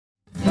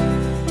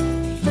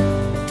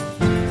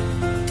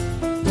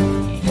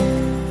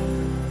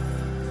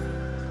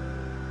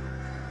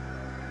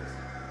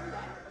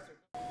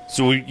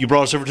So you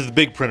brought us over to the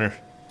big printer.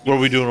 What are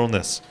we doing on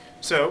this?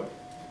 So,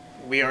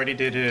 we already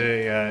did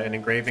an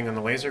engraving on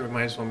the laser. We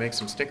might as well make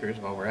some stickers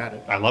while we're at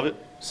it. I love it.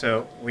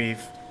 So,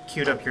 we've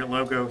queued up your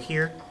logo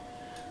here.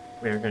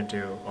 We're going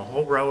to do a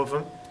whole row of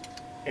them.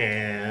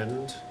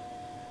 And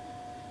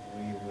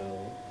we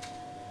will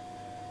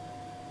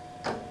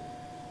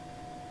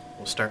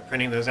we'll start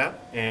printing those out.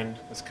 And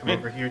let's come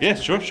over here. Yeah,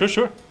 sure.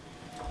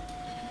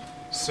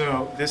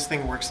 So, this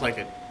thing works like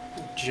a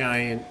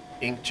giant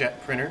inkjet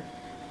printer.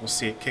 We'll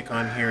see it kick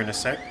on here in a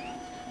sec.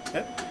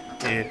 Yep.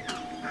 It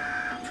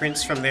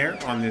prints from there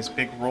on this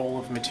big roll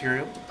of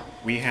material.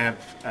 We have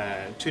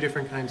 2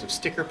 different kinds of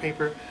sticker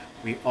paper.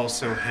 We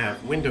also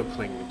have window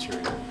cling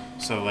material.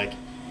 So like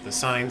the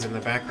signs in the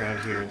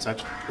background here and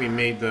such, we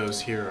made those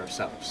here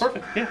ourselves.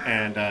 Perfect, yeah.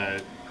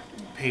 And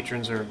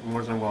patrons are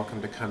more than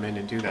welcome to come in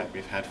and do that.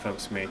 We've had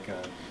folks make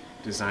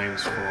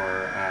designs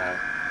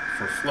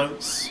for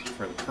floats,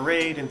 for the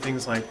parade and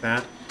things like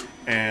that.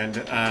 And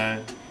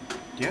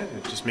yeah,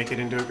 just make it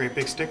into a great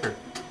big sticker.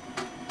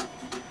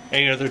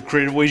 Any other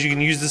creative ways you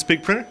can use this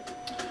big printer?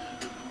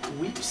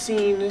 We've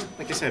seen,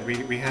 like I said,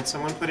 we had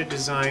someone put a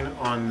design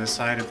on the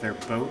side of their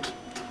boat.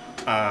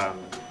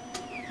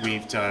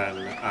 We've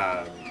done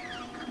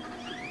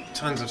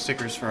tons of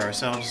stickers for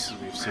ourselves.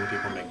 We've seen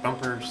people make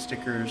bumper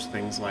stickers,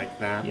 things like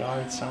that.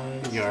 Yard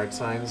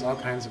signs, all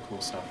kinds of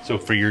cool stuff. So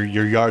for your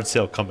yard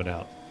sale coming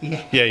out.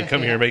 Yeah. Yeah, you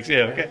come here and make,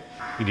 yeah, okay.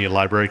 You need a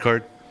library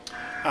card?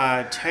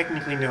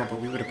 Technically no,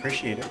 but we would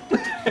appreciate it.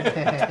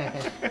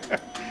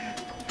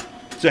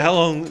 So how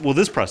long will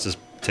this process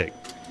take?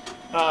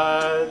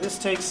 This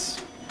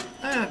takes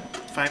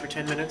 5 or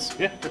 10 minutes,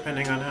 yeah,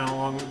 depending on how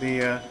long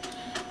the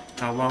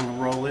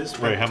roll is.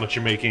 Right, how much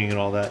you're making and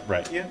all that.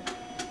 Right. Yeah.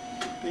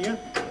 Yeah.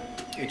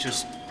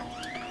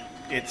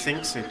 It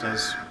thinks it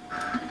does.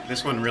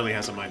 This one really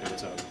has a mind of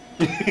its own.